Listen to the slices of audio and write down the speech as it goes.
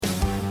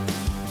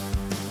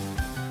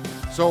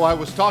So I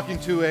was talking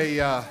to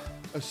a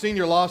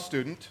senior law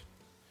student.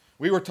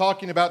 We were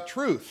talking about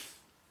truth.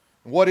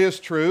 What is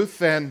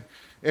truth? And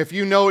if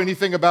you know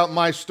anything about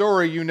my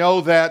story, you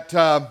know that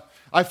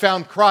I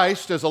found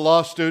Christ as a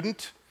law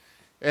student,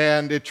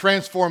 and it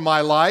transformed my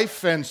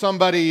life. And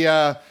somebody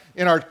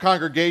in our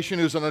congregation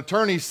who's an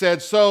attorney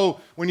said, so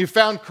when you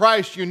found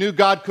Christ, you knew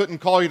God couldn't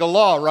call you to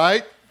law,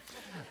 right?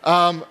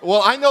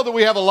 Well, I know that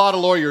we have a lot of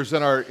lawyers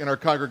in our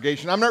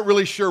congregation. I'm not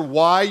really sure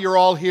why you're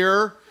all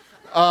here,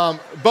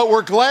 but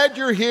we're glad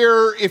you're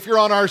here if you're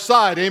on our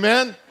side.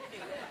 Amen?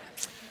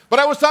 But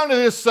I was talking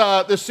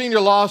to this senior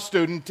law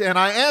student, and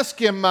I asked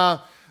him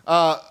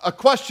a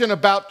question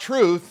about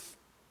truth,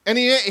 and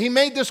he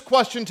made this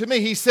question to me.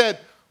 He said,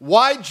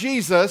 why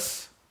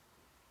Jesus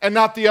and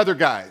not the other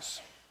guys?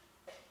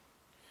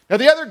 Now,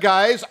 the other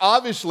guys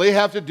obviously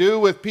have to do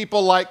with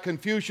people like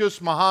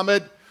Confucius,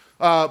 Muhammad,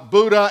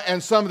 Buddha,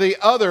 and some of the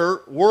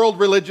other world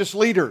religious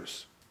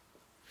leaders.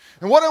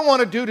 And what I want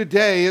to do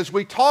today as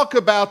we talk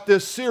about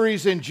this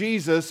series in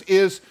Jesus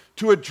is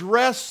to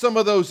address some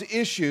of those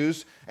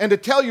issues and to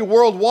tell you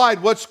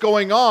worldwide what's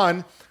going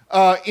on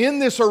in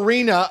this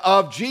arena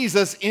of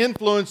Jesus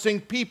influencing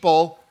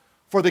people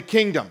for the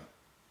kingdom.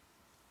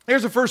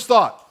 Here's the first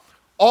thought.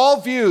 All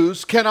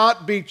views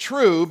cannot be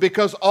true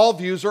because all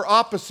views are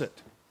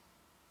opposite.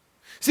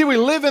 See, we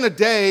live in a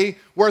day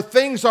where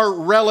things are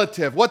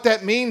relative. What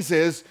that means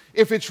is,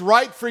 if it's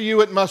right for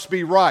you, it must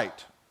be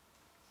right.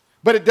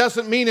 But it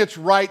doesn't mean it's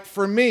right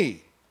for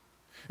me.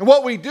 And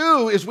what we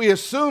do is we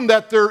assume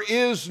that there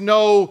is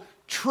no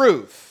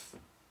truth,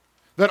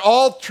 that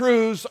all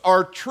truths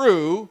are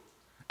true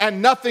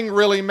and nothing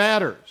really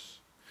matters.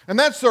 And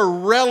that's a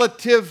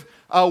relative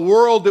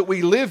world that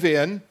we live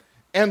in.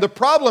 And the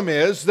problem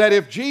is that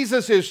if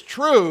Jesus is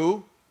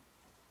true,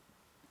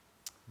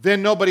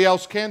 then nobody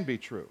else can be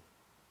true.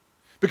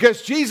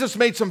 Because Jesus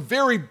made some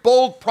very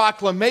bold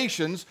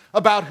proclamations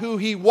about who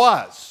he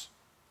was.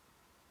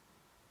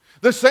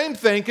 The same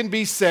thing can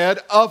be said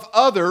of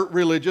other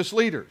religious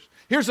leaders.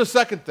 Here's the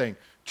second thing.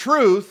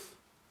 Truth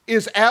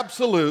is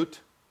absolute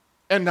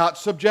and not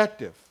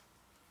subjective.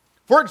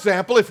 For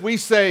example, if we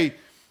say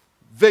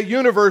the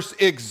universe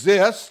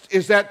exists,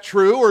 is that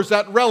true or is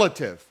that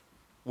relative?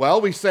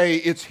 Well, we say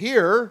it's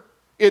here,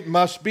 it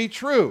must be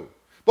true.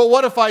 But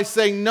what if I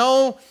say,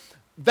 no,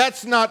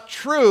 that's not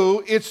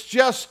true, it's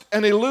just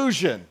an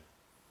illusion.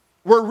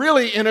 We're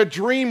really in a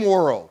dream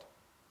world.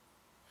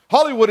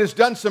 Hollywood has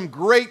done some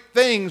great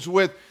things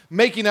with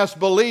making us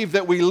believe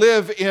that we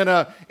live in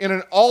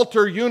an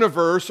alter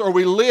universe, or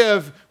we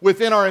live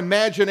within our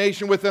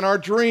imagination, within our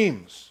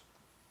dreams.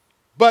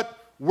 But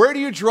where do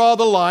you draw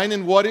the line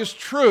in what is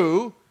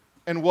true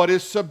and what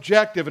is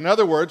subjective? In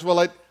other words,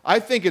 well, I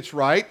think it's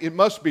right, it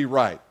must be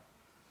right.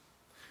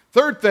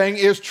 Third thing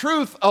is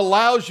truth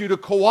allows you to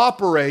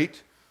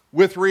cooperate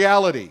with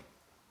reality.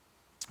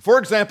 For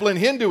example, in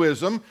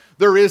Hinduism,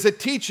 there is a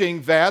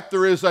teaching that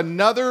there is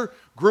another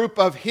group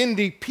of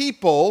Hindi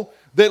people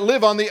that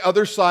live on the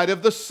other side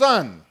of the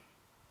sun.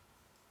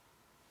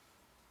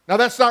 Now,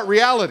 that's not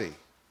reality,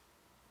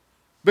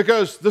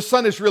 because the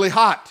sun is really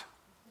hot,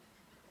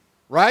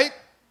 right?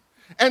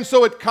 And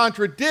so it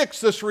contradicts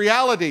this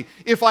reality.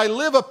 If I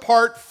live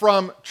apart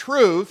from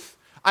truth,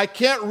 I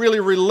can't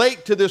really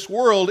relate to this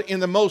world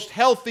in the most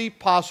healthy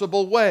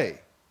possible way.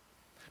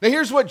 Now,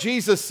 here's what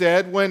Jesus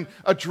said when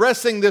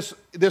addressing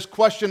this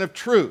question of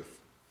truth.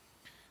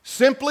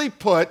 Simply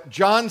put,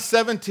 John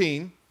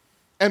 17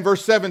 and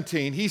verse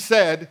 17, he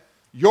said,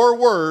 your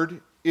word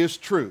is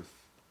truth.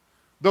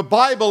 The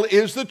Bible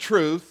is the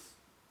truth,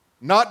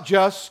 not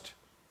just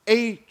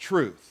a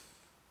truth.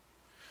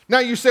 Now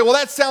you say, well,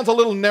 that sounds a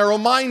little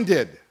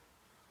narrow-minded.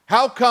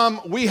 How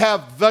come we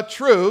have the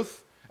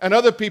truth and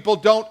other people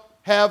don't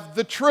have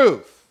the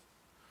truth?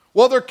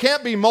 Well, there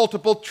can't be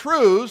multiple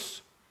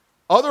truths,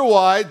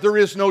 otherwise there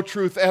is no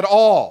truth at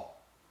all.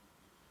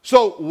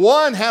 So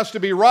one has to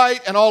be right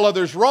and all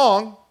others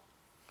wrong,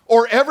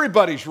 or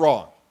everybody's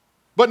wrong.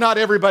 But not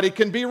everybody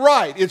can be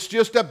right. It's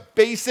just a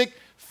basic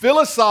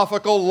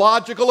philosophical,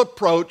 logical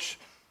approach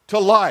to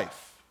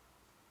life.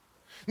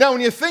 Now,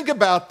 when you think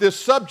about this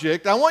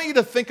subject, I want you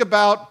to think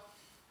about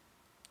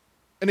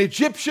an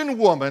Egyptian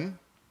woman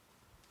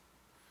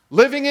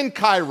living in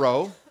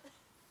Cairo,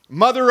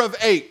 mother of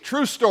 8,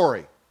 true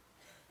story.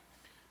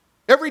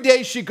 Every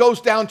day she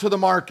goes down to the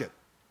market.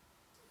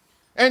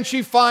 And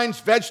she finds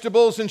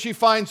vegetables and she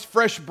finds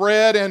fresh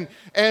bread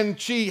and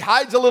she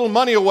hides a little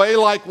money away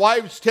like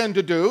wives tend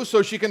to do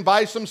so she can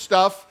buy some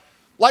stuff,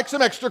 like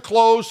some extra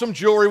clothes, some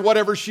jewelry,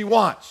 whatever she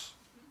wants.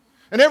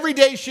 And every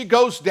day she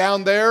goes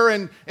down there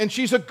and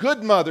she's a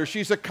good mother.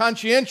 She's a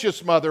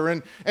conscientious mother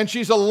and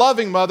she's a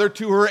loving mother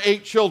to her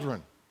 8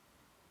 children.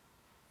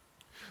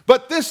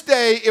 But this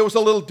day it was a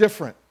little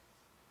different.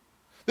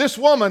 This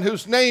woman,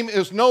 whose name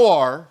is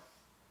Noar,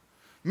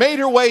 made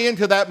her way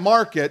into that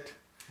market.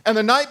 And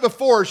the night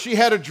before, she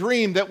had a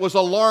dream that was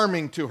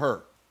alarming to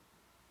her.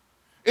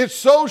 It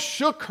so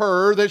shook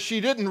her that she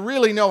didn't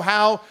really know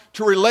how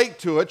to relate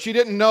to it. She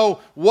didn't know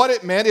what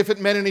it meant, if it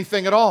meant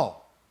anything at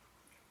all.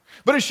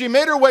 But as she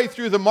made her way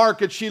through the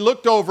market, she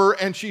looked over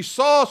and she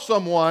saw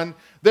someone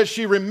that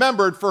she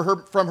remembered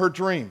from her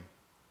dream.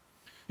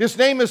 His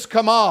name is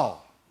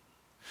Kamal.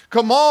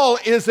 Kamal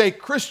is a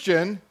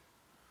Christian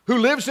who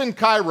lives in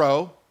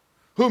Cairo,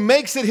 who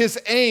makes it his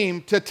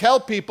aim to tell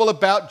people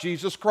about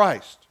Jesus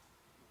Christ.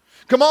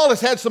 Kamal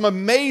has had some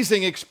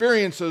amazing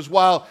experiences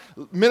while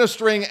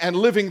ministering and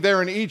living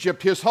there in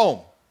Egypt, his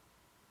home.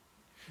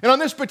 And on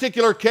this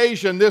particular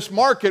occasion, this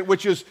market,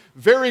 which is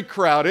very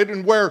crowded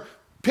and where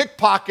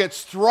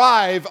pickpockets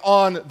thrive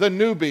on the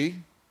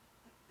newbie,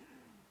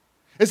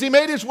 as he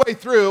made his way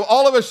through,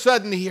 all of a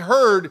sudden he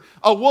heard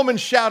a woman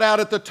shout out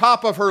at the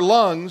top of her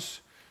lungs,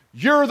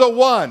 "You're the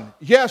one,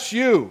 yes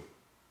you."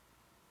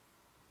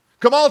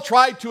 Kamal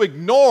tried to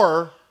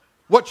ignore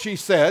what she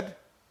said,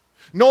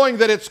 knowing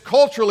that it's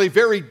culturally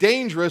very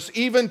dangerous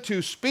even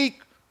to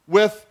speak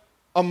with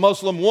a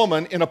Muslim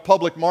woman in a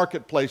public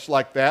marketplace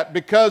like that,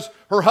 because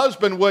her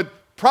husband would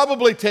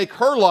probably take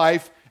her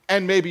life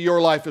and maybe your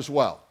life as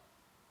well.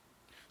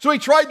 So he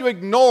tried to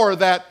ignore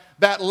that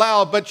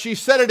loud, but she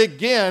said it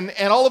again,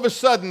 and all of a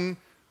sudden,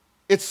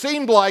 it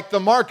seemed like the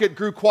market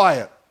grew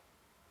quiet.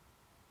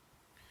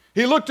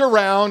 He looked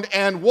around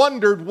and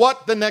wondered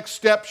what the next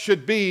step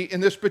should be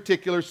in this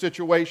particular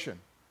situation.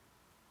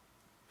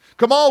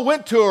 Kamal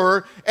went to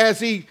her as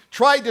he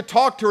tried to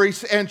talk to her,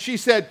 and she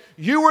said,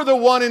 "You were the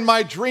one in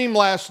my dream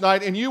last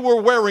night, and you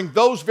were wearing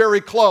those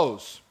very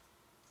clothes."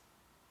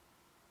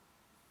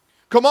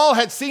 Kamal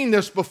had seen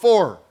this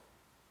before,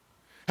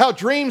 how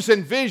dreams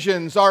and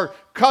visions are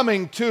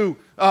coming to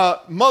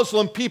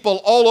Muslim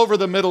people all over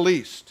the Middle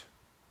East.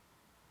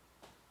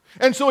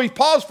 And so he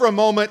paused for a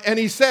moment and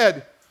he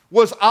said,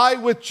 "Was I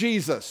with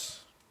Jesus?"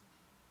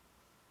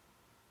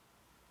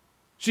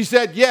 She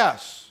said,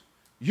 "Yes.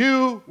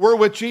 You were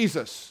with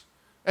Jesus,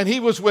 and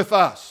he was with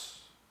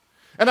us.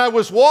 And I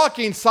was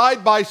walking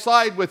side by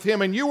side with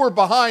him, and you were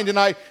behind, and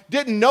I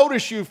didn't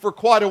notice you for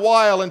quite a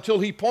while until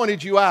he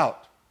pointed you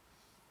out.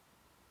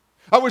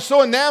 I was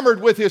so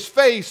enamored with his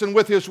face and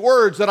with his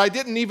words that I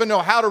didn't even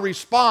know how to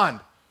respond."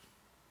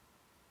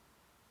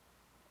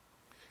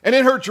 And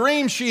in her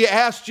dream, she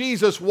asked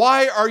Jesus,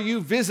 "Why are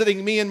you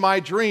visiting me in my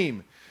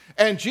dream?"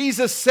 And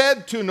Jesus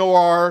said to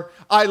Noor,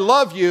 "I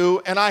love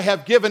you, and I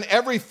have given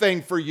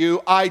everything for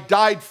you. I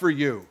died for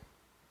you."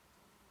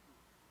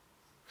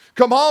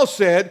 Kamal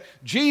said,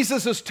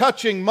 Jesus is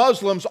touching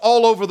Muslims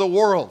all over the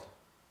world.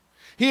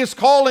 He is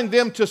calling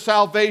them to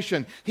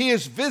salvation. He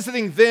is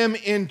visiting them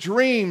in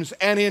dreams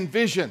and in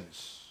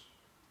visions.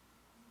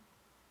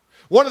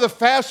 One of the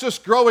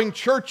fastest growing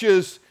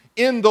churches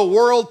in the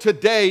world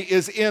today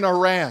is in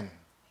Iran.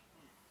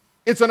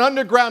 It's an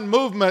underground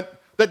movement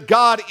that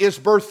God is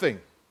birthing.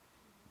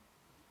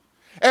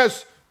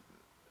 As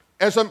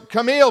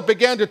Camille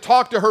began to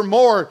talk to her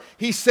more,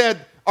 he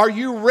said, "Are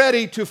you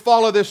ready to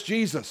follow this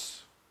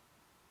Jesus?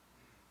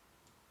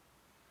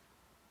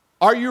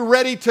 Are you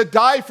ready to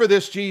die for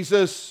this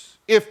Jesus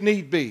if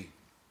need be?"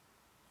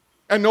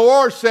 And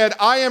Noor said,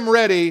 "I am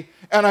ready,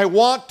 and I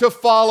want to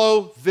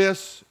follow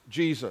this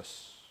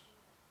Jesus."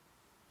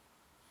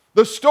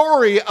 The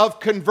story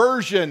of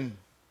conversion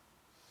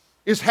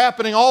is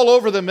happening all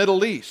over the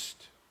Middle East.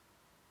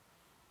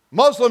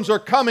 Muslims are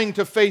coming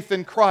to faith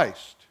in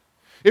Christ.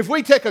 If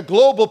we take a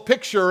global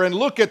picture and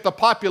look at the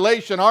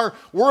population, our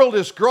world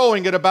is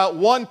growing at about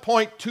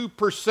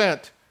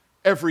 1.2%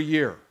 every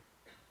year.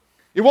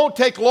 It won't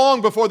take long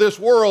before this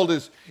world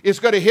is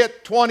going to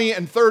hit 20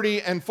 and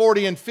 30 and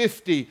 40 and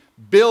 50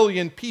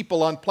 billion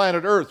people on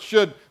planet Earth,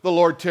 should the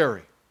Lord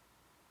tarry.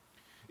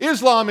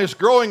 Islam is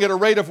growing at a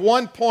rate of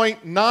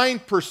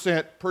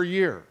 1.9% per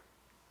year.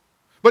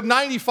 But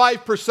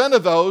 95%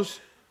 of those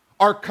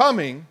are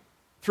coming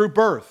through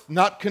birth,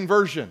 not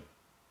conversion.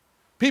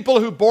 People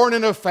who are born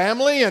in a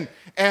family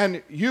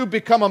and you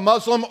become a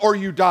Muslim or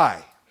you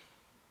die.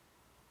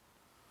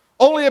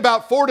 Only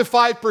about 4 to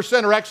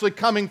 5% are actually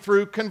coming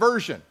through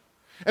conversion.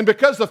 And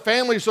because the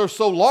families are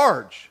so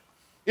large,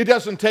 it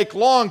doesn't take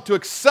long to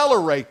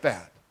accelerate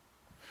that.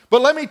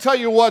 But let me tell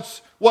you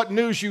what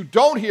news you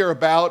don't hear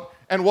about,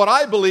 and what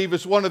I believe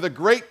is one of the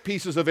great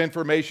pieces of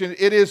information.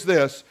 It is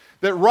this,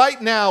 that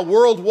right now,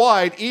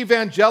 worldwide,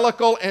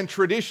 evangelical and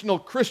traditional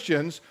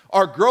Christians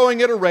are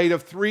growing at a rate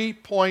of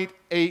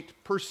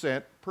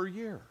 3.8% per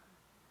year.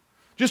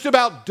 Just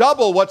about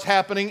double what's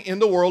happening in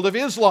the world of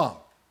Islam.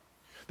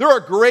 There are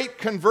great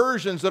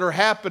conversions that are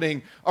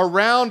happening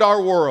around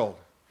our world.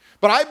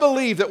 But I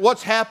believe that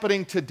what's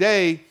happening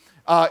today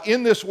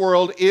in this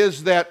world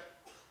is that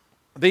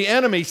the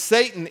enemy,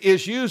 Satan,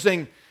 is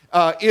using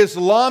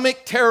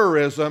Islamic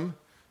terrorism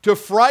to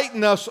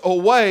frighten us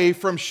away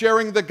from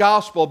sharing the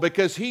gospel,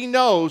 because he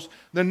knows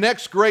the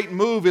next great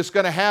move is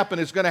going to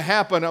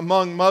happen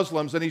among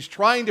Muslims, and he's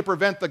trying to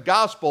prevent the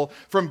gospel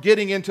from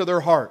getting into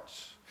their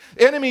hearts.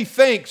 The enemy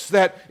thinks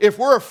that if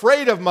we're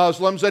afraid of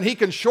Muslims, then he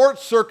can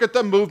short-circuit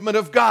the movement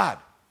of God.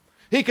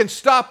 He can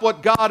stop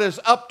what God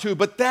is up to,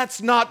 but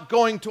that's not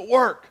going to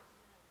work.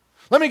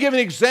 Let me give an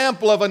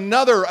example of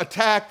another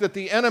attack that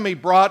the enemy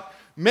brought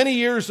many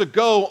years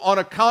ago on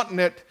a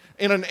continent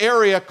in an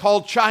area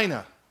called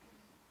China.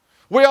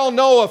 We all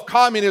know of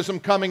communism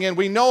coming in.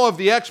 We know of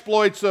the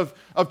exploits of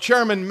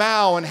Chairman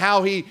Mao and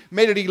how he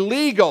made it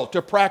illegal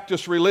to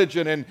practice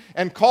religion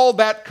and called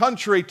that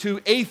country to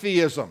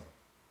atheism.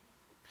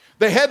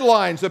 The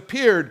headlines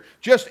appeared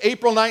just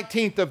April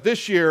 19th of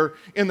this year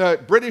in the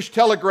British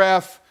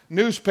Telegraph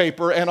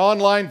newspaper and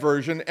online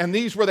version, and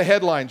these were the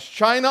headlines: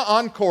 China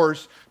on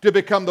course to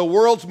become the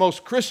world's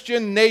most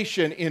Christian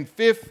nation in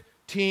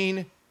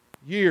 15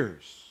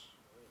 years.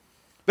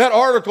 That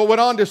article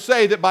went on to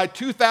say that by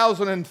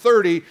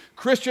 2030,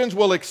 Christians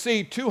will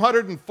exceed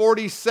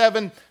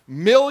 247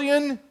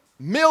 million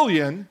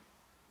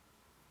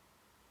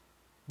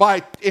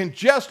in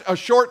just a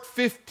short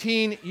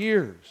 15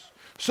 years.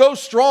 So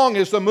strong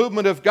is the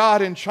movement of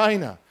God in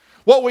China.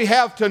 What we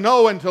have to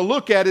know and to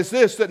look at is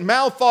this, that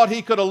Mao thought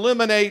he could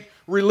eliminate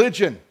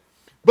religion,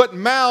 but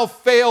Mao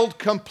failed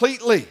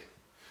completely.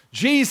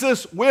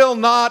 Jesus will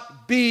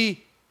not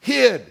be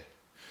hid.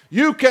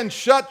 You can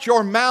shut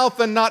your mouth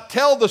and not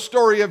tell the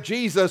story of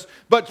Jesus,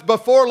 but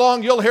before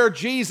long you'll hear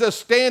Jesus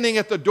standing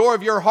at the door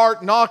of your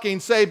heart knocking,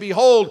 say,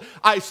 "Behold,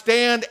 I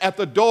stand at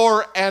the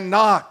door and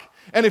knock.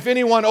 And if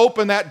anyone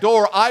open that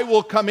door, I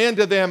will come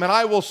into them and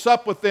I will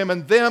sup with them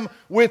and them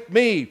with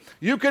me."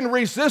 You can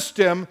resist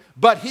him,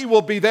 but he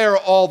will be there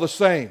all the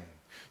same.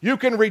 You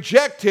can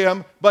reject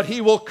him, but he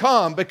will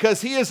come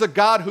because he is a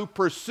God who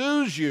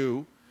pursues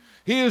you.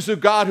 He is a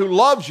God who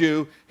loves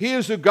you. He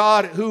is a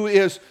God who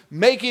is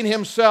making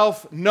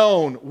himself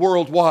known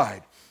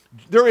worldwide.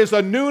 There is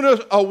a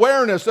new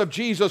awareness of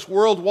Jesus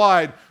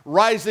worldwide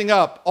rising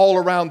up all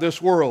around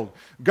this world.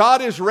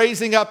 God is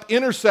raising up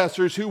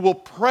intercessors who will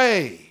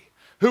pray.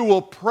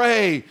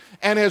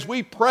 And as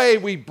we pray,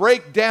 we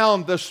break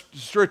down the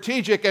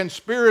strategic and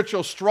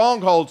spiritual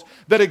strongholds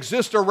that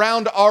exist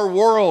around our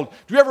world.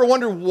 Do you ever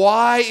wonder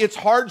why it's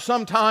hard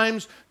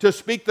sometimes to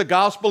speak the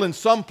gospel in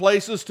some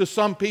places to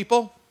some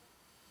people?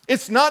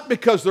 It's not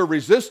because they're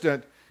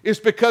resistant. It's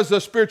because the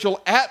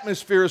spiritual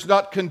atmosphere is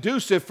not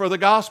conducive for the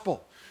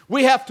gospel.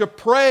 We have to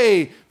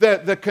pray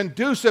the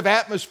conducive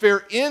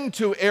atmosphere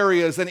into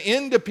areas and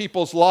into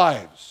people's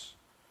lives.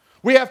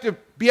 We have to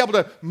be able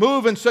to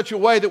move in such a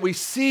way that we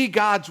see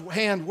God's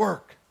hand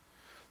work.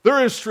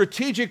 There is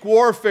strategic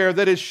warfare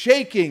that is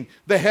shaking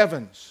the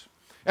heavens.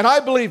 And I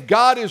believe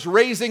God is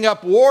raising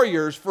up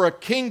warriors for a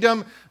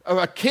kingdom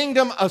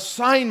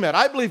assignment.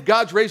 I believe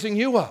God's raising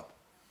you up.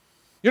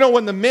 You know,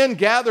 when the men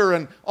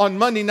gather on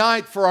Monday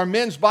night for our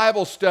men's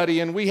Bible study,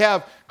 and we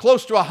have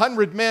close to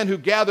 100 men who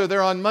gather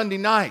there on Monday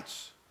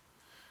nights,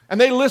 and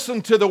they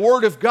listen to the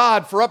Word of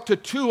God for up to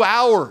 2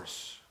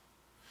 hours.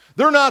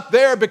 They're not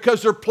there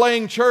because they're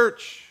playing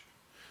church.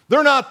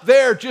 They're not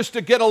there just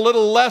to get a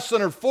little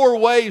lesson or 4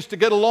 ways to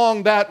get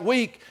along that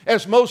week,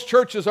 as most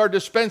churches are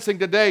dispensing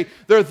today.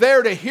 They're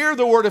there to hear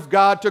the Word of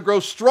God, to grow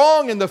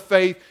strong in the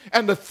faith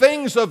and the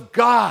things of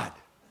God.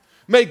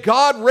 May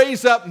God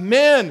raise up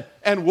men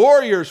and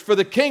warriors for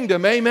the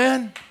kingdom.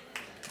 Amen?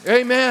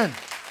 Amen.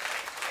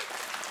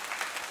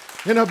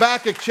 In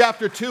Habakkuk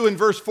chapter 2 and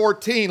verse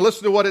 14,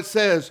 listen to what it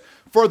says.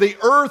 For the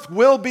earth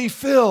will be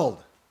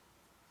filled.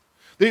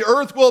 The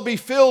earth will be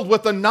filled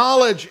with the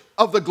knowledge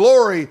of the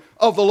glory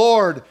of the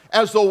Lord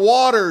as the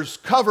waters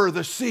cover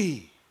the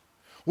sea.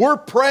 We're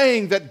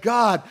praying that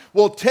God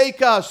will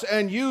take us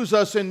and use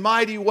us in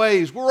mighty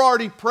ways. We're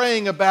already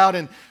praying about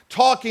and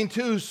talking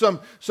to some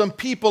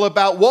people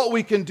about what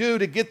we can do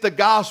to get the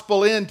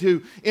gospel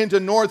into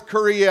North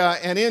Korea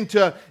and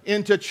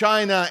into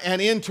China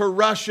and into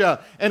Russia.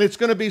 And it's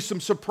going to be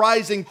some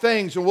surprising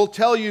things. And we'll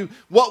tell you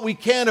what we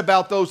can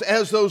about those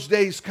as those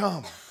days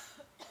come.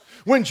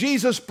 When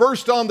Jesus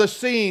burst on the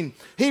scene,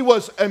 he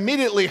was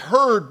immediately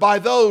heard by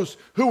those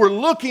who were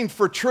looking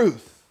for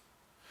truth.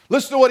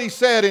 Listen to what he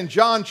said in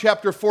John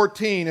chapter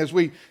 14 as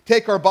we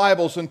take our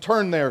Bibles and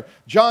turn there.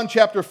 John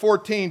chapter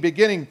 14,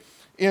 beginning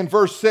in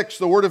verse 6,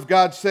 the Word of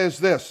God says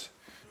this.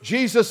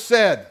 Jesus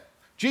said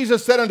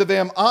unto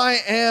them, I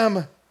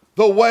am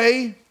the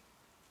way,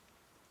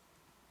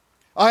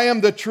 I am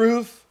the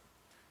truth,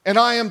 and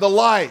I am the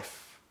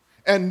life.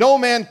 And no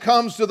man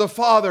comes to the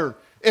Father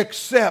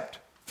except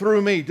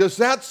through me. Does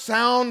that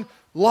sound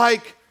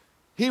like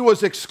he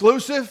was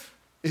exclusive?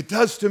 It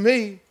does to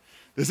me.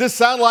 Does this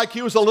sound like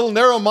he was a little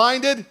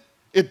narrow-minded?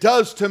 It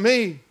does to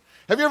me.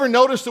 Have you ever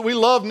noticed that we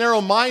love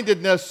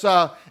narrow-mindedness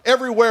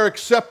everywhere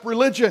except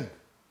religion?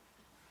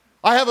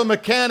 I have a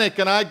mechanic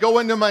and I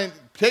go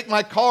take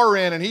my car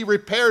in and he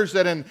repairs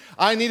it and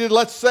I needed,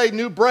 let's say,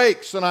 new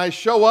brakes. And I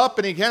show up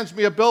and he hands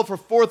me a bill for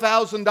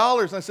 $4,000.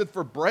 And I said,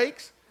 for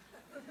brakes?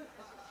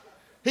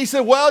 He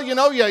said, well,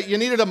 you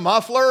needed a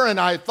muffler, and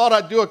I thought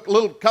I'd do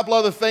a couple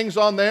other things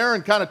on there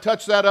and kind of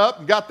touch that up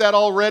and got that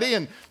all ready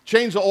and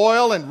changed the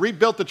oil and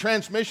rebuilt the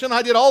transmission.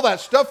 I did all that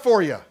stuff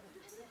for you.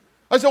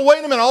 I said,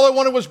 wait a minute, all I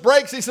wanted was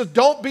brakes. He says,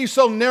 don't be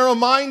so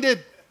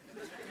narrow-minded.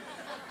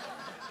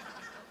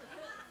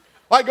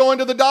 I go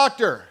into the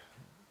doctor.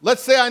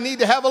 Let's say I need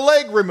to have a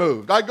leg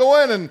removed. I go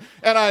in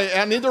and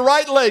I need the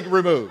right leg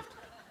removed.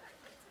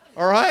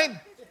 All right?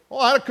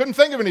 Well, I couldn't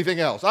think of anything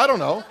else. I don't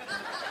know.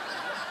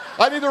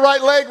 I need the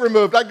right leg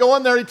removed. I go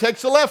in there, he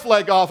takes the left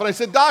leg off. And I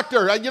said,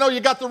 doctor, you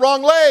got the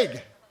wrong leg.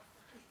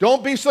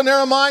 Don't be so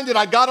narrow-minded.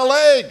 I got a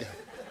leg.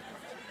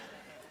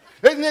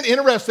 Isn't it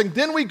interesting?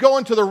 Then we go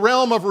into the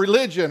realm of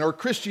religion or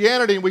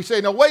Christianity and we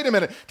say, no, wait a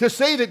minute. To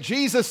say that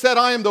Jesus said,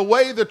 I am the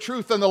way, the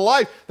truth, and the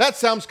life, that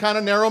sounds kind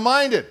of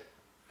narrow-minded.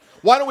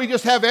 Why don't we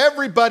just have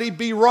everybody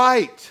be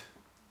right?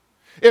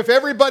 If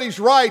everybody's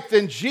right,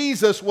 then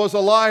Jesus was a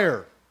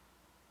liar.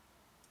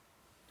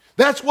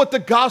 That's what the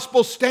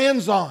gospel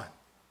stands on.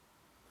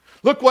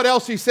 Look what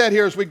else he said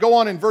here as we go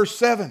on in verse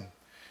 7.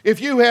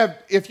 If you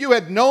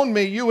had known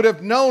me, you would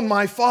have known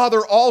my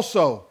Father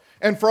also.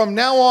 And from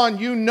now on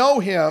you know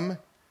him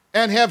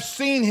and have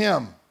seen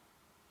him.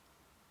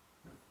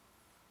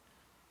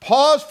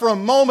 Pause for a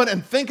moment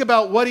and think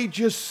about what he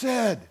just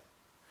said.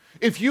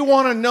 If you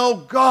want to know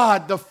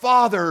God the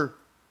Father,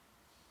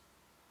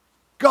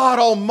 God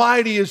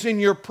Almighty is in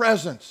your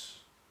presence.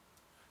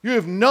 You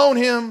have known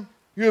him,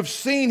 you have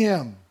seen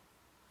him.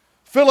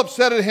 Philip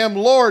said to him,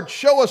 Lord,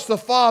 show us the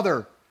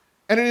Father,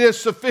 and it is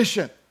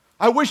sufficient.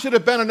 I wish it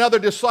had been another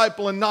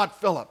disciple and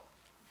not Philip.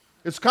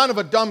 It's kind of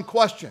a dumb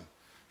question.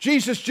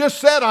 Jesus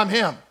just said, I'm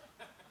him.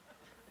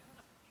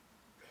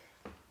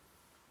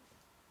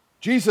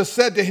 Jesus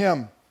said to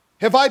him,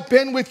 have I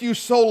been with you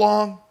so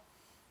long,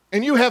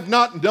 and you have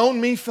not known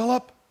me,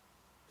 Philip?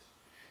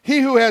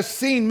 He who has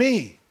seen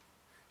me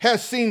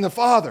has seen the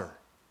Father.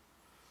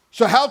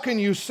 So how can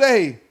you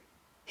say,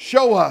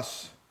 show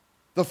us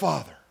the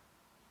Father?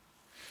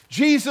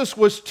 Jesus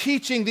was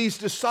teaching these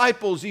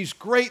disciples these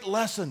great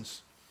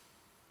lessons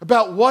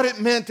about what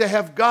it meant to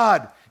have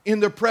God in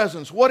their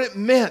presence, what it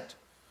meant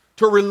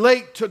to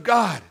relate to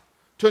God,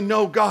 to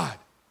know God.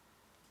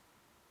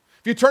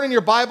 If you turn in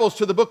your Bibles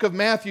to the book of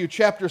Matthew,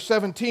 chapter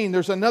 17,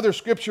 there's another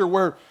scripture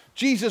where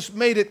Jesus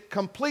made it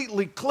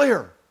completely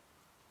clear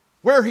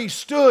where he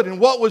stood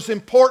and what was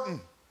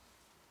important.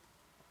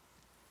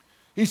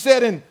 He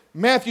said in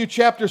Matthew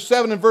chapter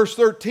 7 and verse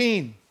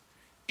 13,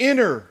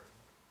 enter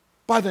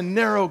by the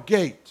narrow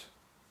gate.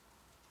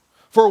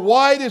 For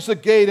wide is the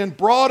gate and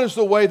broad is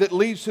the way that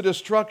leads to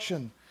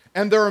destruction,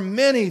 and there are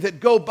many that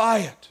go by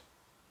it.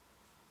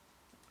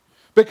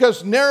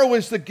 Because narrow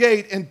is the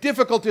gate and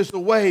difficult is the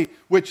way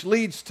which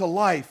leads to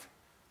life,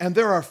 and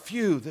there are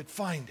few that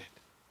find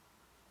it.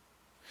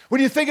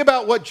 When you think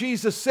about what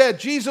Jesus said,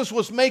 Jesus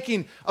was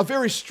making a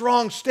very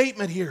strong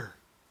statement here.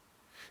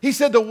 He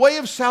said the way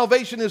of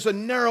salvation is a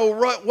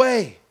narrow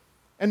way,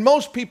 and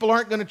most people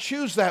aren't going to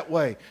choose that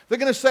way. They're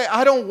going to say,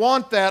 I don't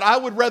want that. I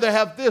would rather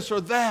have this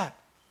or that.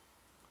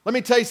 Let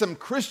me tell you something.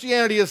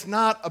 Christianity is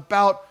not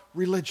about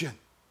religion.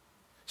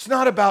 It's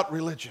not about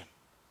religion.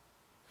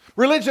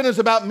 Religion is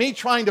about me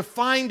trying to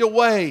find a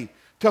way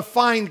to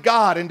find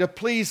God and to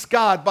please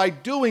God by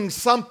doing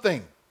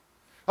something,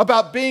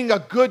 about being a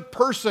good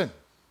person.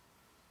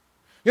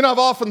 I've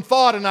often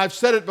thought, and I've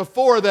said it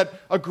before, that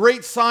a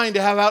great sign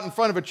to have out in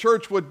front of a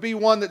church would be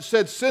one that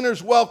said,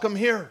 sinners welcome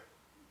here.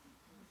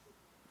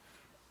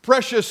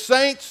 Precious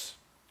saints,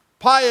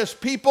 pious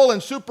people,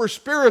 and super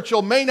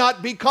spiritual may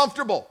not be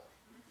comfortable.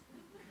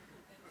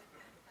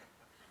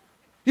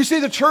 You see,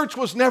 the church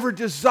was never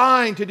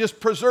designed to just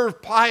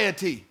preserve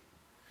piety.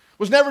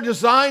 Was never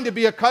designed to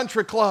be a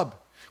country club.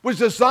 Was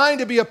designed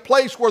to be a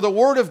place where the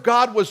Word of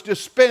God was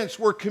dispensed,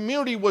 where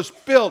community was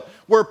built,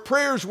 where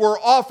prayers were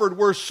offered,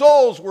 where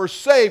souls were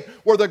saved,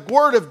 where the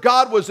Word of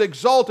God was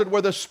exalted,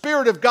 where the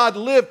Spirit of God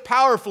lived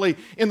powerfully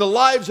in the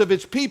lives of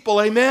His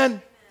people.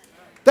 Amen?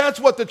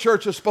 That's what the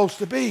church is supposed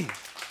to be.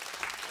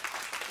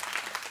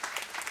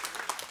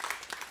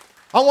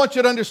 I want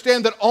you to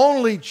understand that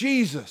only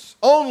Jesus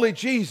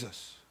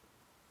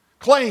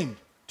claimed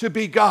to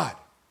be God.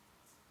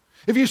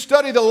 If you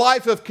study the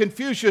life of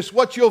Confucius,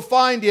 what you'll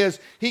find is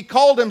he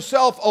called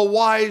himself a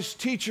wise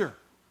teacher.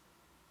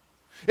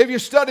 If you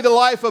study the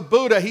life of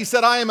Buddha, he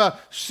said, I am a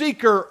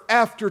seeker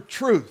after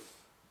truth.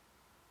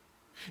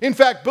 In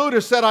fact, Buddha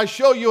said, I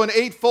show you an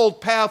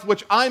eightfold path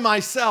which I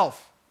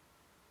myself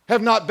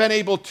have not been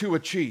able to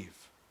achieve.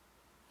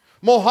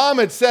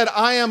 Muhammad said,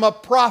 I am a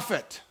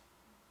prophet.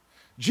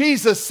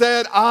 Jesus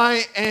said,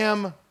 I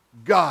am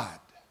God.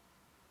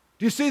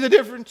 Do you see the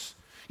difference?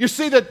 You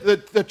see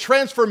the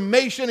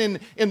transformation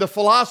in the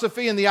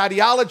philosophy and the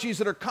ideologies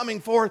that are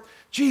coming forth?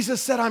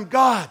 Jesus said, I'm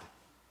God.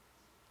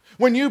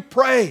 When you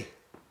pray,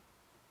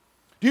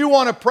 do you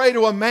want to pray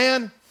to a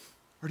man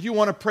or do you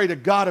want to pray to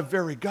God, a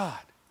very God?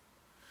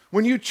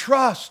 When you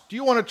trust, do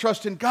you want to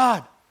trust in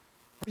God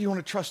or do you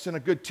want to trust in a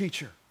good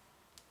teacher,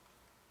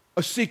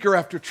 a seeker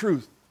after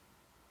truth,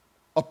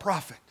 a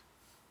prophet?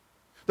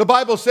 The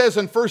Bible says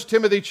in 1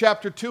 Timothy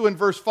chapter 2 and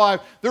verse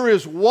 5, there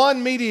is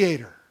one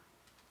mediator.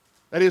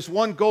 That is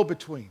one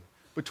go-between,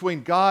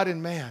 between God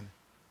and man,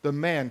 the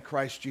man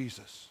Christ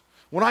Jesus.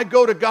 When I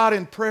go to God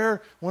in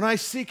prayer, when I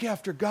seek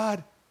after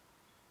God,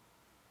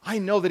 I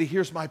know that He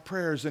hears my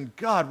prayers and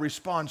God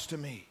responds to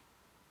me.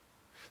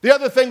 The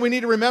other thing we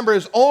need to remember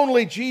is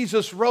only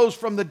Jesus rose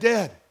from the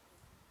dead.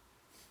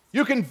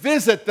 You can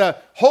visit the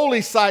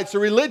holy sites, the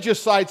religious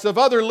sites of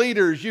other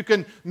leaders. You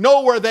can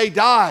know where they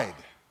died.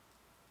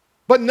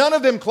 But none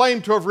of them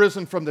claim to have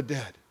risen from the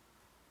dead.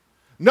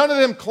 None of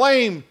them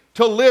claim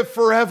to live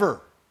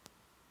forever,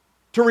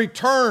 to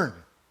return,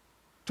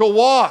 to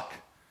walk,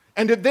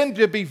 and then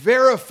to be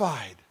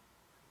verified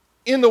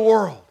in the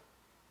world.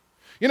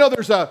 You know,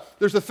 there's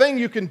a thing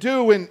you can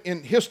do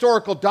in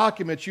historical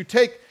documents. You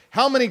take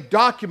how many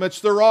documents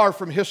there are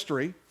from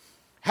history,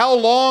 how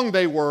long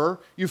they were,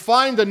 you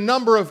find the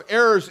number of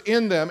errors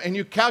in them, and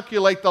you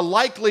calculate the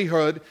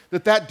likelihood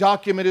that that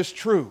document is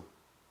true.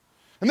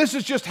 And this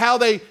is just how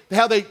they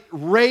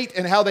rate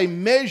and how they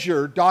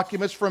measure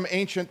documents from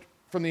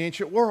the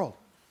ancient world.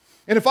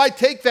 And if I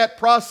take that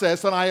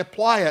process and I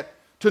apply it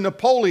to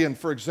Napoleon,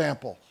 for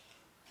example,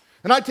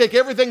 and I take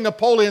everything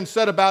Napoleon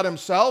said about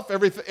himself,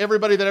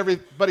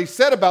 everybody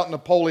said about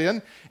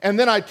Napoleon, and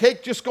then I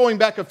take just going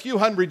back a few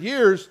hundred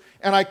years,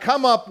 and I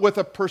come up with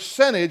a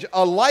percentage,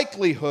 a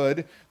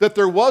likelihood that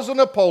there was a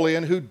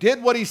Napoleon who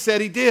did what he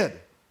said he did.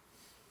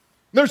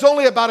 There's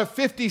only about a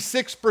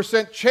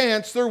 56%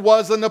 chance there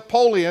was a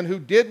Napoleon who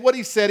did what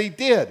he said he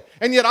did.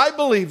 And yet I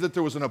believe that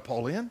there was a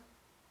Napoleon.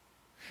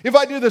 If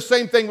I do the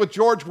same thing with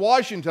George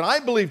Washington, I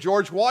believe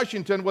George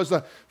Washington was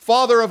the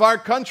father of our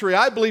country.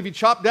 I believe he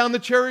chopped down the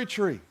cherry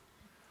tree.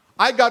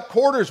 I got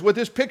quarters with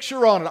his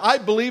picture on it. I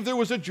believe there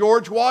was a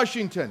George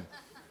Washington.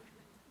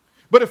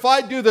 But if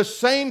I do the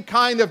same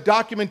kind of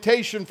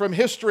documentation from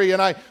history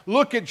and I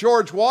look at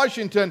George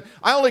Washington,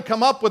 I only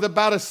come up with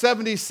about a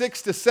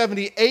 76 to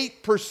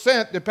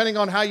 78%, depending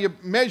on how you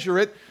measure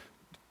it,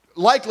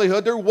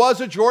 likelihood there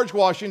was a George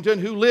Washington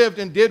who lived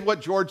and did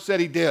what George said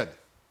he did.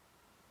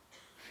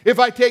 If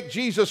I take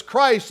Jesus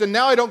Christ, and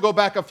now I don't go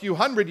back a few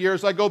hundred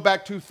years, I go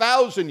back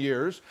 2,000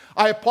 years,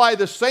 I apply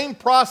the same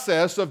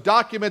process of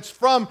documents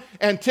from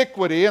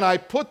antiquity, and I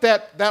put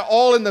that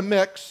all in the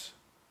mix.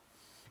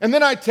 And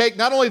then I take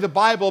not only the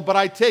Bible, but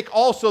I take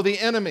also the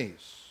enemies.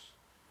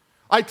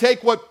 I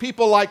take what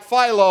people like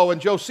Philo and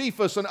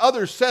Josephus and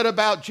others said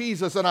about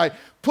Jesus, and I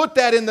put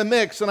that in the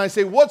mix, and I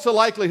say, what's the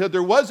likelihood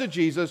there was a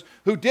Jesus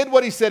who did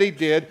what he said he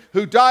did,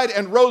 who died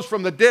and rose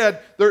from the dead?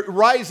 There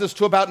rises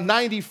to about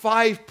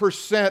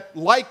 95%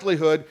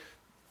 likelihood.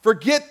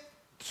 Forget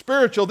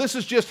spiritual. This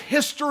is just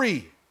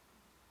history.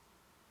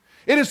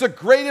 It is the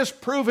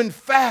greatest proven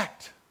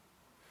fact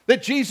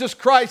that Jesus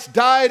Christ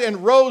died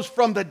and rose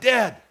from the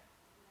dead.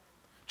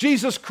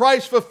 Jesus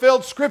Christ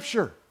fulfilled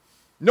Scripture.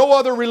 No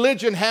other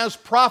religion has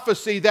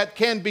prophecy that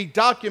can be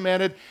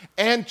documented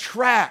and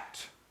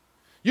tracked.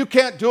 You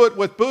can't do it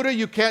with Buddha.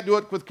 You can't do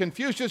it with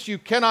Confucius. You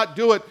cannot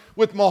do it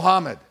with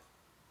Muhammad.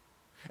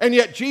 And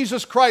yet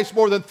Jesus Christ,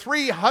 more than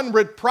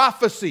 300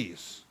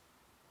 prophecies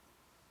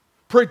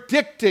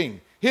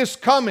predicting his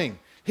coming,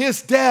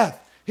 his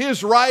death,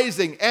 his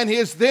rising, and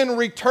his then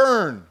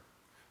return,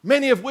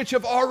 many of which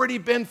have already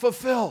been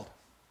fulfilled.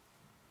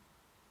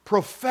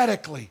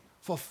 Prophetically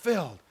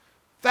fulfilled.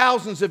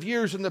 Thousands of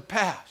years in the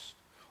past.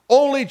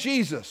 Only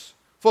Jesus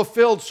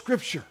fulfilled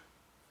Scripture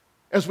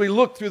as we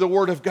look through the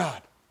Word of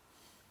God.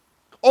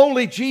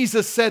 Only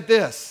Jesus said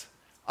this,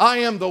 I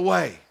am the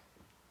way,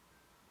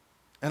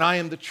 and I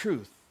am the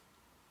truth,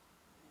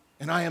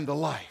 and I am the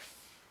life.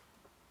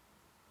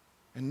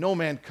 And no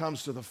man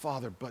comes to the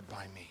Father but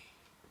by me.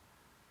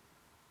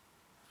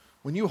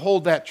 When you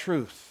hold that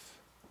truth,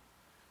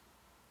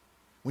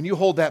 when you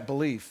hold that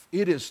belief,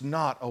 it is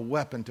not a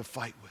weapon to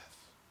fight with.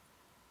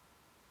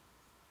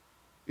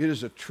 It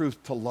is a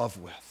truth to love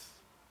with.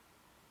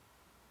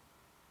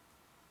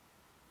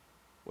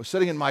 I was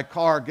sitting in my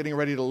car getting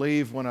ready to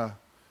leave when a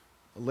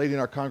lady in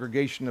our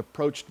congregation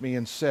approached me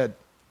and said,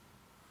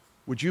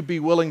 would you be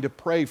willing to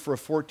pray for a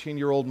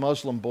 14-year-old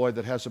Muslim boy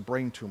that has a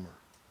brain tumor?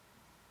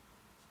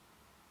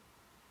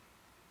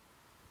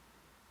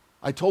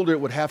 I told her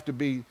it would have to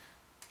be,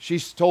 she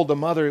told the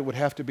mother it would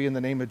have to be in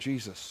the name of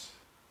Jesus.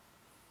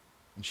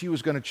 And she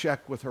was going to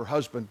check with her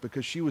husband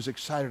because she was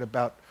excited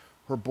about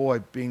her boy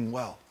being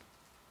well.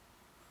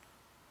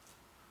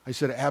 I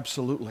said,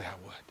 absolutely I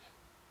would.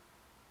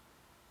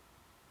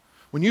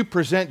 When you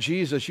present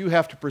Jesus, you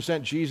have to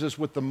present Jesus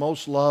with the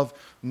most love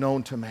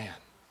known to man.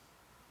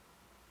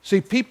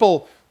 See,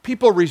 people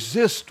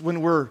resist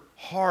when we're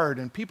hard,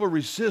 and people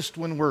resist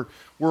when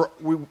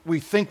we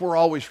think we're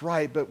always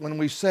right. But when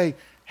we say,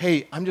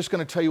 hey, I'm just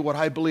going to tell you what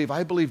I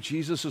believe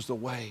Jesus is the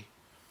way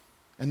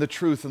and the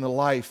truth and the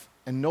life,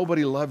 and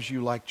nobody loves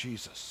you like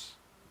Jesus.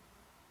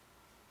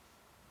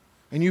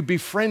 And you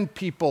befriend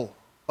people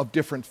of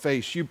different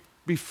faiths. You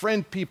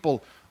befriend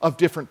people of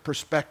different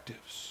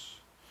perspectives.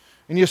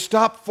 And you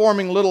stop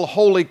forming little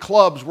holy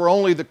clubs where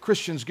only the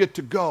Christians get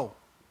to go.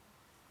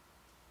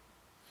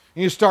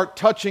 And you start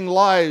touching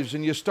lives,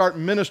 and you start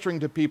ministering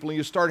to people, and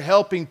you start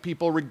helping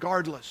people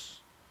regardless.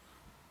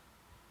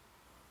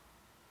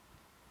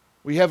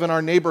 We have in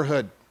our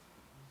neighborhood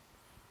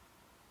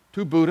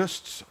 2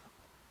 Buddhists,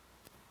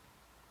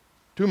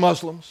 2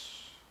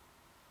 Muslims,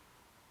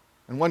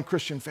 and 1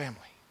 Christian family.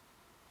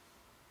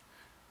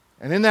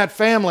 And in that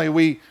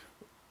family,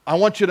 I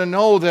want you to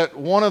know that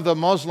one of the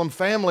Muslim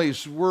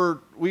families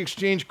we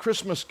exchange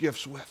Christmas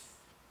gifts with.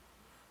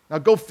 Now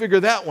go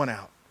figure that one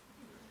out.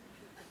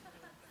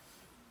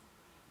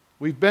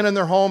 We've been in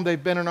their home,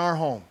 they've been in our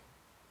home.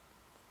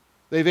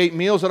 They've ate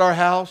meals at our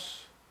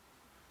house.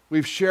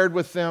 we've shared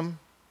with them,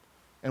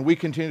 and we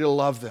continue to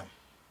love them.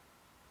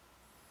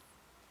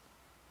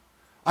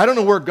 I don't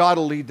know where God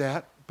will lead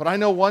that, but I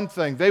know one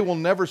thing. They will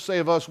never say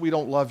of us, we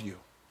don't love you.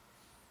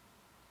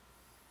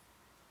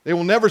 They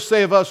will never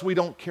say of us, we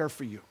don't care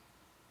for you.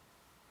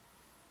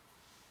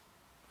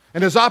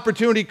 And as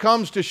opportunity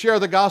comes to share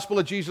the gospel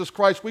of Jesus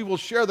Christ, we will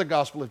share the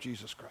gospel of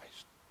Jesus Christ.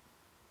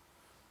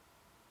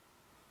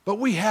 But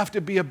we have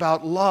to be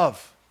about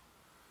love.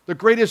 The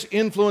greatest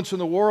influence in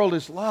the world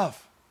is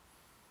love.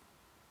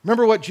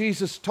 Remember what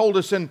Jesus told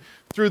us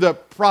through the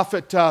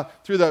prophet,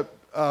 through the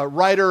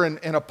writer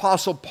and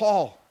apostle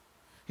Paul.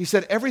 He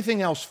said,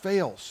 everything else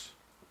fails,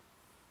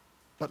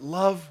 but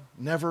love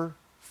never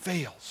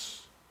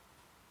fails.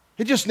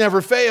 It just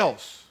never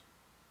fails.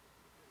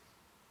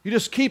 You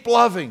just keep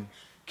loving,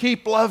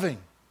 keep loving.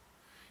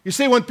 You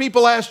see, when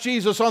people asked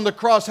Jesus on the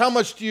cross, how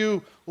much do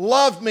you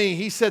love me?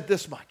 He said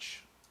this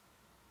much.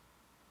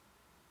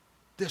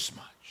 This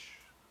much.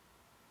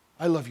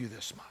 I love you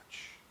this much.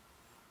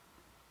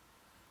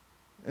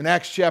 In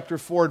Acts chapter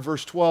 4 and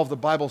verse 12, the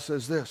Bible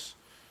says this,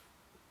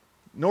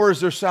 nor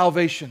is there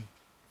salvation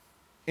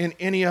in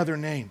any other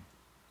name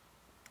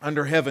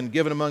under heaven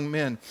given among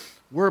men,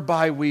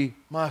 whereby we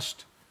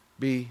must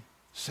be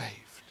saved.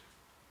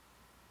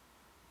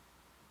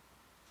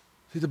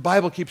 See, the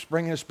Bible keeps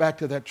bringing us back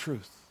to that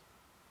truth.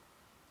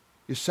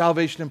 Is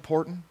salvation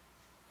important?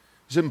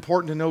 Is it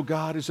important to know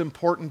God? Is it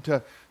important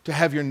to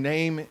have your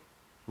name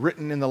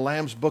written in the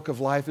Lamb's book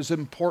of life? Is it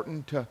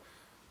important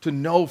to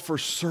know for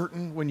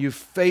certain when you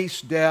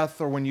face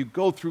death or when you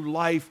go through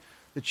life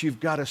that you've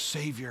got a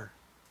Savior?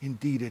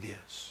 Indeed it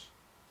is.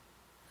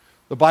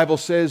 The Bible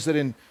says that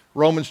in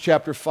Romans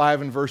chapter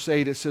 5 and verse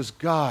 8, it says,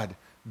 God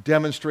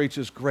demonstrates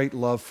His great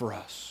love for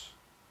us,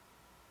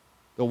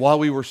 that while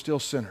we were still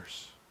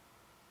sinners,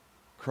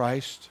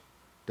 Christ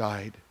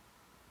died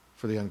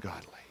for the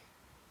ungodly.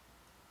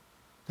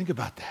 Think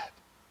about that.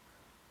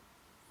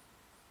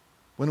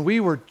 When we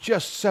were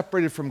just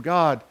separated from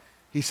God,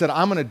 He said,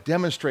 I'm going to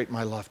demonstrate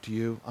my love to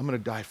you. I'm going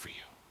to die for you.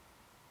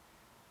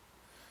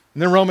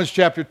 And then Romans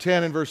chapter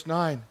 10 and verse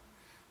 9,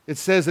 it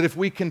says that if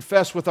we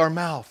confess with our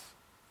mouth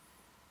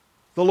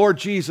the Lord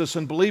Jesus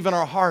and believe in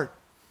our heart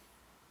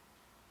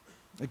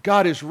that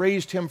God has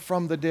raised Him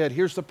from the dead,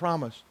 here's the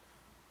promise,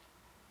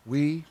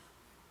 we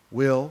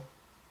will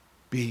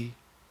be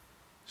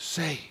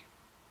saved.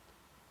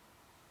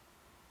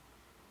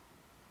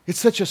 It's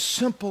such a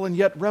simple and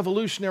yet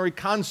revolutionary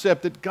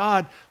concept that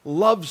God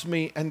loves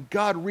me and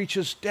God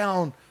reaches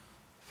down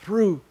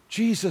through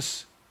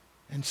Jesus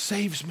and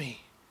saves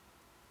me.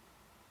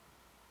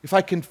 If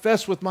I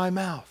confess with my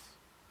mouth.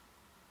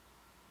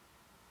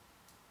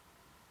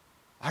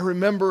 I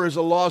remember as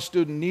a law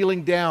student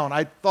kneeling down.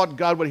 I thought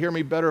God would hear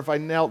me better if I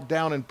knelt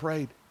down and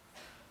prayed.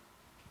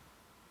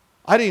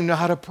 I didn't even know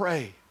how to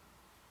pray.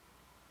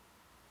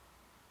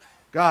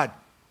 God,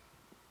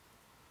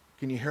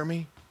 can you hear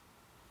me?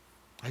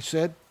 I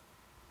said,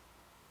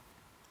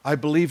 I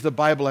believe the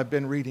Bible I've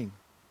been reading.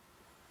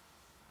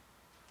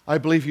 I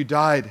believe you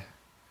died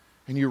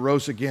and you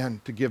rose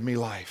again to give me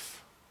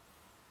life.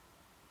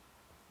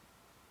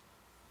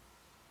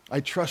 I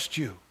trust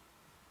you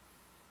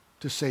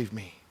to save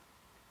me.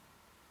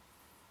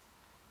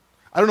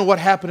 I don't know what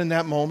happened in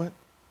that moment.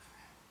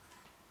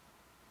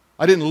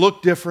 I didn't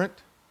look different.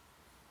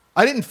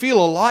 I didn't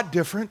feel a lot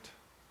different.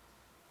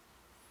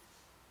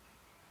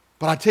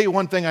 But I'll tell you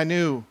one thing I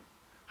knew.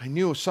 I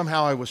knew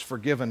somehow I was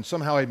forgiven.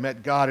 Somehow I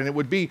met God. And it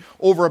would be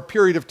over a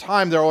period of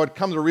time there I would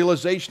come to the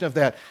realization of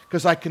that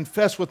because I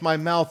confessed with my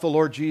mouth the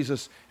Lord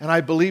Jesus and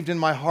I believed in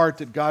my heart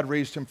that God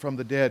raised Him from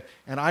the dead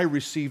and I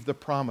received the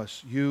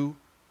promise, you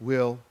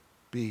will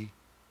be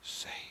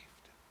saved.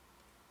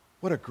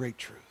 What a great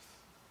truth.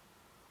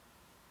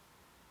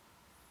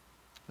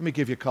 Let me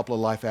give you a couple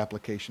of life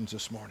applications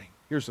this morning.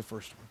 Here's the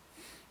first one.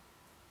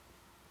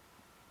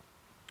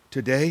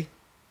 Today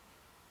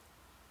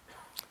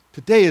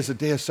is a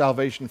day of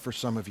salvation for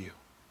some of you.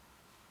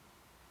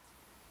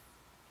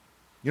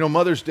 You know,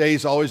 Mother's Day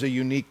is always a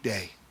unique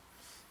day.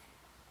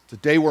 It's a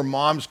day where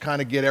moms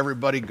kind of get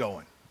everybody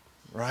going,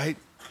 right?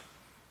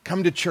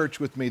 Come to church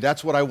with me.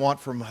 That's what I want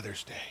for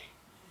Mother's Day.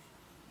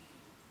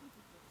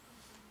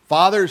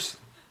 Fathers,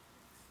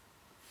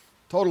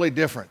 totally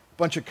different.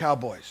 Bunch of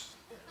cowboys.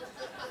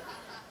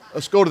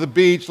 Let's go to the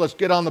beach. Let's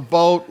get on the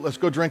boat. Let's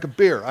go drink a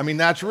beer. I mean,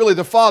 that's really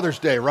the Father's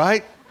Day,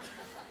 right?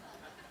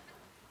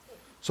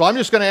 So I'm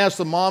just going to ask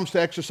the moms to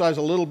exercise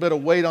a little bit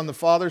of weight on the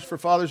fathers for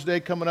Father's Day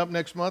coming up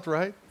next month,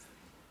 right?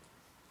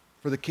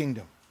 For the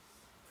kingdom.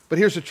 But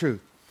here's the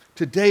truth.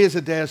 Today is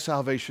a day of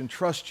salvation.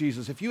 Trust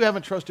Jesus. If you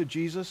haven't trusted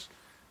Jesus,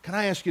 can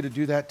I ask you to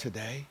do that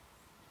today?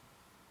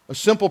 A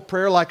simple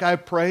prayer like I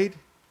prayed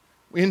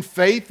in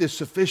faith is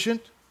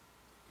sufficient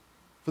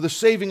for the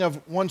saving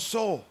of one's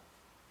soul.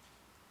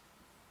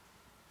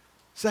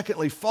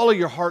 Secondly, follow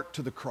your heart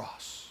to the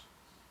cross.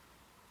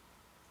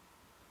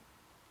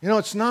 You know,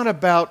 it's not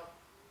about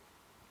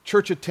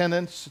church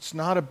attendance. It's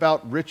not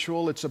about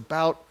ritual. It's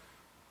about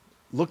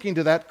looking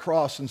to that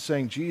cross and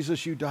saying,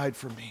 Jesus, you died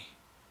for me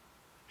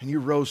and you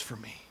rose for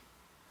me.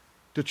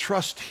 To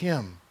trust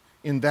Him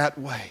in that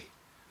way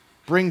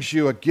brings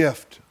you a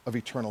gift of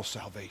eternal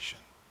salvation.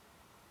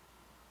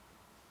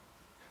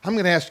 I'm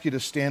going to ask you to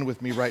stand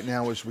with me right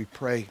now as we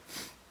pray.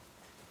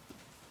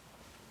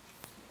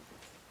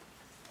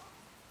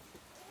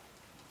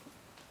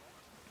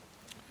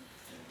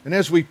 And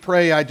as we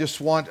pray, I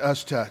just want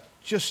us to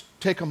just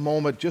take a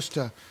moment just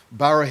to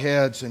bow our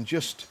heads and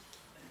just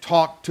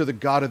talk to the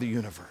God of the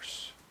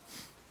universe.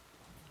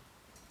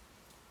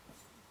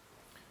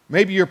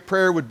 Maybe your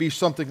prayer would be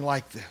something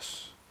like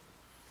this.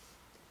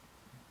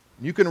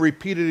 You can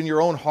repeat it in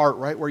your own heart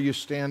right where you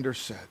stand or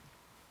sit.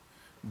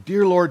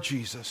 Dear Lord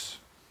Jesus,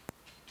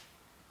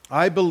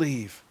 I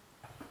believe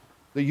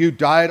that you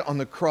died on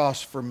the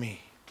cross for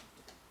me.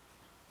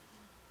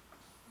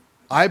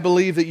 I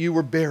believe that you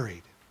were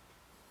buried,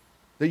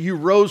 that you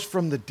rose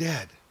from the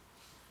dead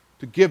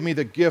to give me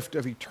the gift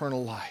of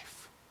eternal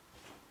life.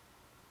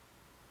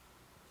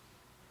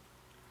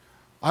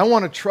 I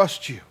want to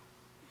trust you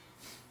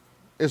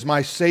as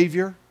my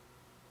Savior,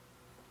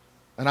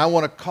 and I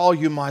want to call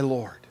you my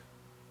Lord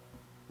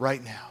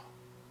right now.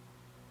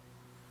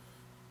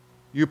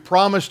 You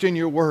promised in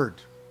your word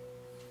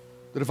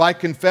that if I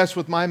confess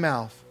with my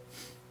mouth,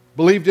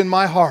 believed in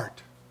my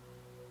heart,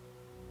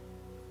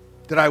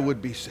 that I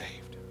would be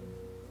saved.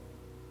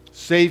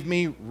 Save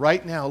me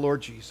right now,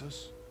 Lord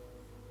Jesus.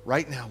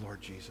 Right now,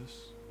 Lord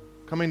Jesus.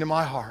 Come into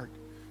my heart.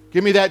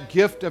 Give me that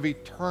gift of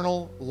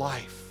eternal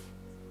life.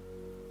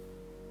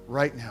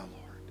 Right now,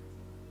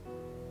 Lord.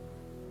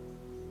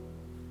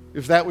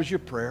 If that was your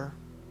prayer,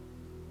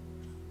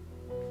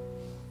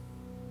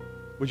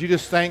 would you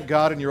just thank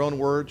God in your own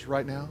words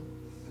right now?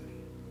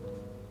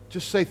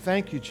 Just say,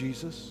 thank you,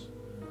 Jesus.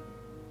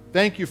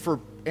 Thank you for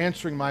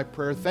answering my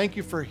prayer. Thank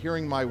you for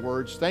hearing my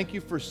words. Thank you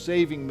for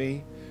saving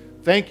me.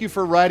 Thank you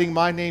for writing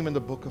my name in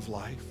the book of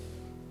life.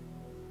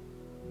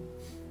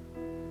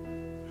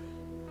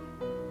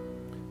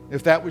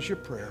 If that was your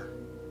prayer,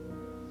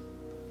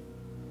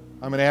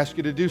 I'm going to ask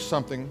you to do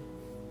something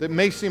that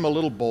may seem a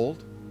little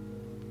bold.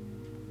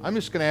 I'm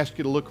just going to ask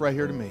you to look right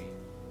here to me.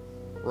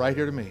 Right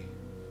here to me.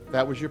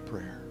 That was your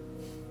prayer.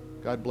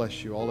 God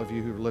bless you, all of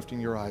you who are lifting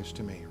your eyes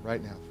to me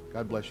right now.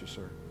 God bless you,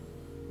 sir.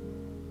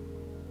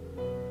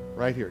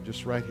 Right here,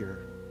 just right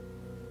here.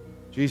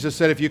 Jesus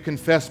said, if you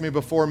confess me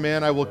before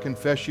men, I will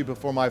confess you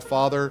before my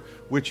Father,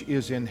 which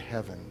is in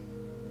heaven.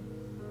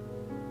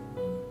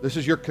 This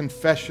is your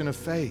confession of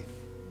faith.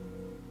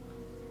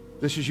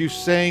 This is you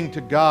saying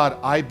to God,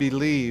 I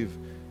believe,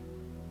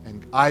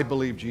 and I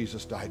believe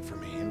Jesus died for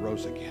me and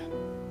rose again.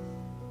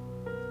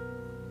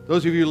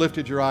 Those of you who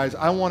lifted your eyes,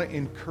 I want to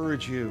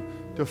encourage you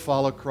to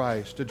follow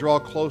Christ, to draw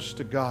close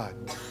to God.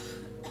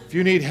 If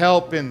you need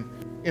help in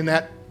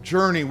that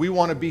journey, we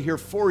want to be here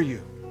for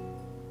you.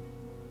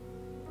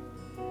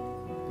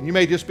 And you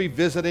may just be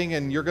visiting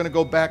and you're going to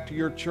go back to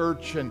your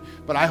church,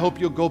 but I hope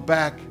you'll go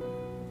back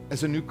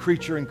as a new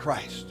creature in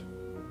Christ.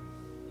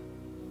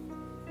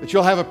 That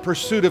you'll have a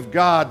pursuit of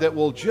God that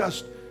will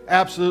just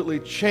absolutely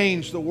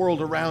change the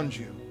world around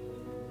you.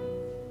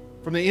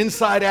 From the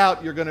inside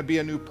out, you're going to be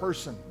a new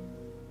person.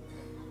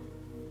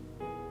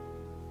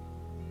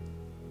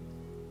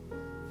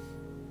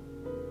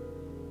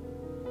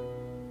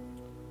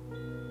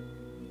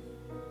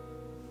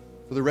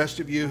 For the rest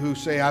of you who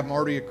say, I'm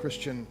already a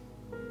Christian,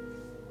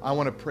 I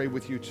want to pray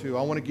with you too.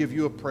 I want to give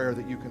you a prayer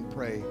that you can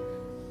pray.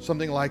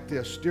 Something like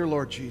this. Dear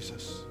Lord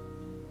Jesus,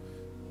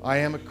 I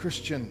am a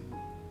Christian,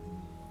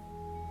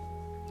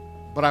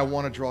 but I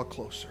want to draw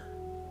closer.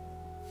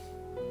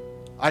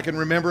 I can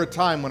remember a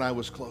time when I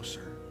was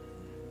closer.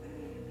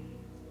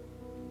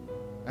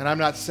 And I'm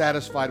not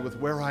satisfied with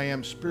where I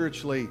am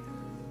spiritually.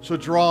 So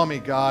draw me,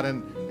 God,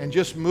 and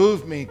just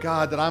move me,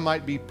 God, that I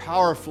might be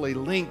powerfully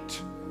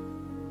linked,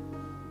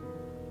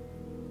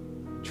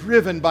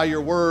 driven by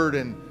your word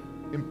and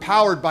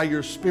empowered by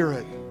your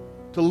Spirit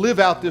to live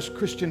out this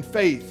Christian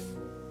faith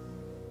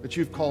that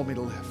you've called me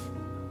to live.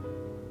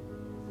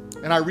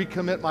 And I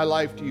recommit my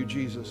life to you,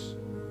 Jesus.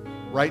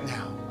 Right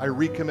now, I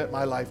recommit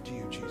my life to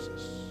you,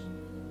 Jesus.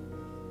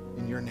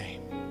 In your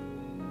name.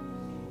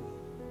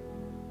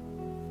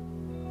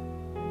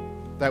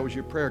 If that was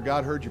your prayer,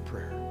 God heard your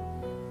prayer.